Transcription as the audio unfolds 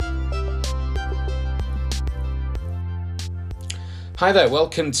Hi there,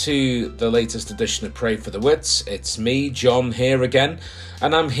 welcome to the latest edition of Pray for the Wits. It's me, John, here again,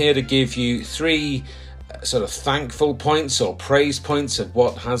 and I'm here to give you three sort of thankful points or praise points of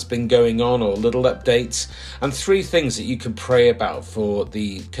what has been going on, or little updates, and three things that you can pray about for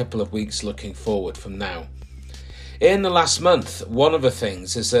the couple of weeks looking forward from now. In the last month, one of the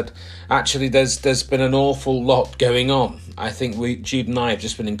things is that actually there's been an awful lot going on. I think Jude and I have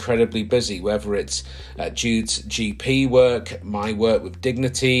just been incredibly busy, whether it's Jude's GP work, my work with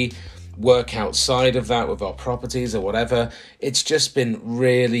Dignity, work outside of that with our properties or whatever. It's just been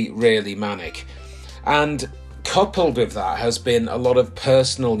really, really manic. And coupled with that has been a lot of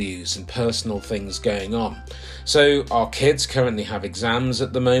personal news and personal things going on. So our kids currently have exams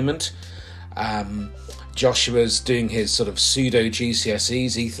at the moment. Joshua's doing his sort of pseudo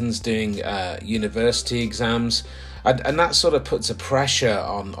GCSEs, Ethan's doing university exams, and that sort of puts a pressure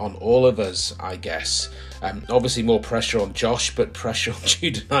on all of us, I guess. Obviously more pressure on Josh, but pressure on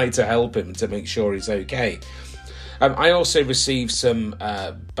Jude and I to help him, to make sure he's okay. I also received some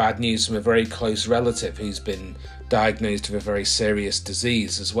bad news from a very close relative who's been diagnosed with a very serious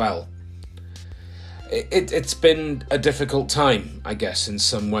disease as well. It's been a difficult time, I guess, in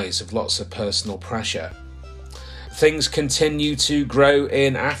some ways, of lots of personal pressure. Things continue to grow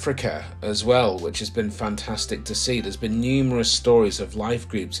in Africa as well, which has been fantastic to see. There's been numerous stories of life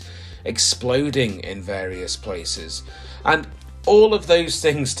groups exploding in various places. And all of those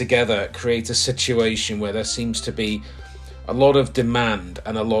things together create a situation where there seems to be a lot of demand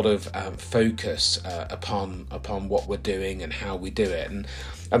and a lot of focus upon what we're doing and how we do it.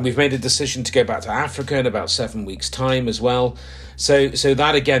 And we've made a decision to go back to Africa in about 7 weeks' time as well. So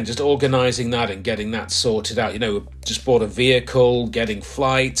that, again, just organising that and getting that sorted out. We just bought a vehicle, getting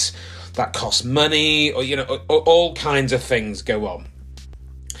flights, that costs money, or, all kinds of things go on.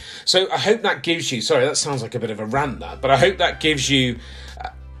 So I hope that gives you, sorry, that sounds like a bit of a rant, that, but I hope that gives you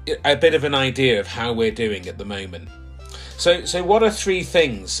a bit of an idea of how we're doing at the moment. So what are three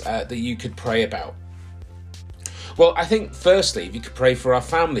things that you could pray about? Well, I think firstly, if you could pray for our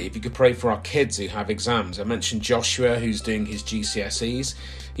family, if you could pray for our kids who have exams. I mentioned Joshua, who's doing his GCSEs.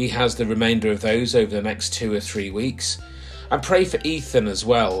 He has the remainder of those over the next 2 or 3 weeks. And pray for Ethan as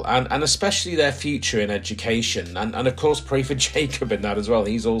well, and especially their future in education. And of course, pray for Jacob in that as well.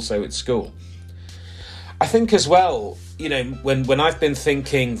 He's also at school. I think as well, when I've been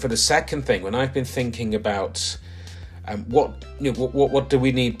thinking, for the second thing, when I've been thinking about what do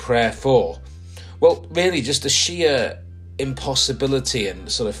we need prayer for? Well, really just the sheer impossibility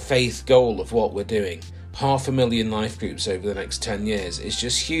and sort of faith goal of what we're doing. 500,000 life groups over the next 10 years is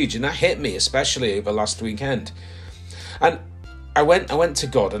just huge. And that hit me, especially over last weekend. And I went to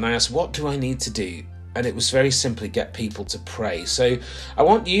God and I asked, what do I need to do? And it was very simply get people to pray. So I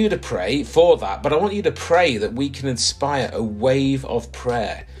want you to pray for that, but I want you to pray that we can inspire a wave of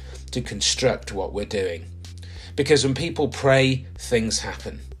prayer to construct what we're doing. Because when people pray, things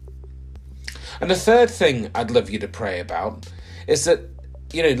happen. And the third thing I'd love you to pray about is that,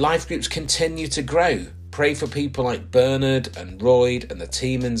 life groups continue to grow. Pray for people like Bernard and Royd and the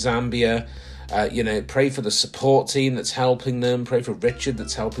team in Zambia. Pray for the support team that's helping them. Pray for Richard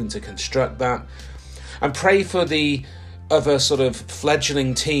that's helping to construct that. And pray for the other sort of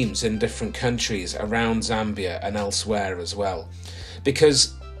fledgling teams in different countries around Zambia and elsewhere as well.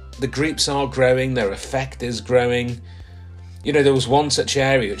 Because the groups are growing, their effect is growing. There was one such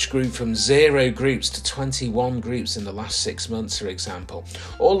area which grew from 0 groups to 21 groups in the last 6 months, for example.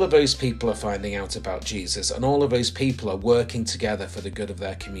 All of those people are finding out about Jesus, and all of those people are working together for the good of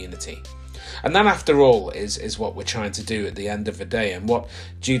their community. And that, after all, is what we're trying to do at the end of the day, and what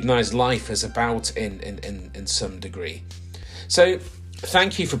Jude and I's life is about in some degree. So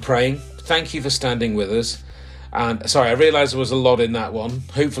thank you for praying. Thank you for standing with us. And sorry, I realised there was a lot in that one.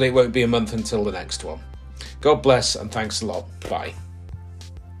 Hopefully it won't be a month until the next one. God bless and thanks a lot. Bye.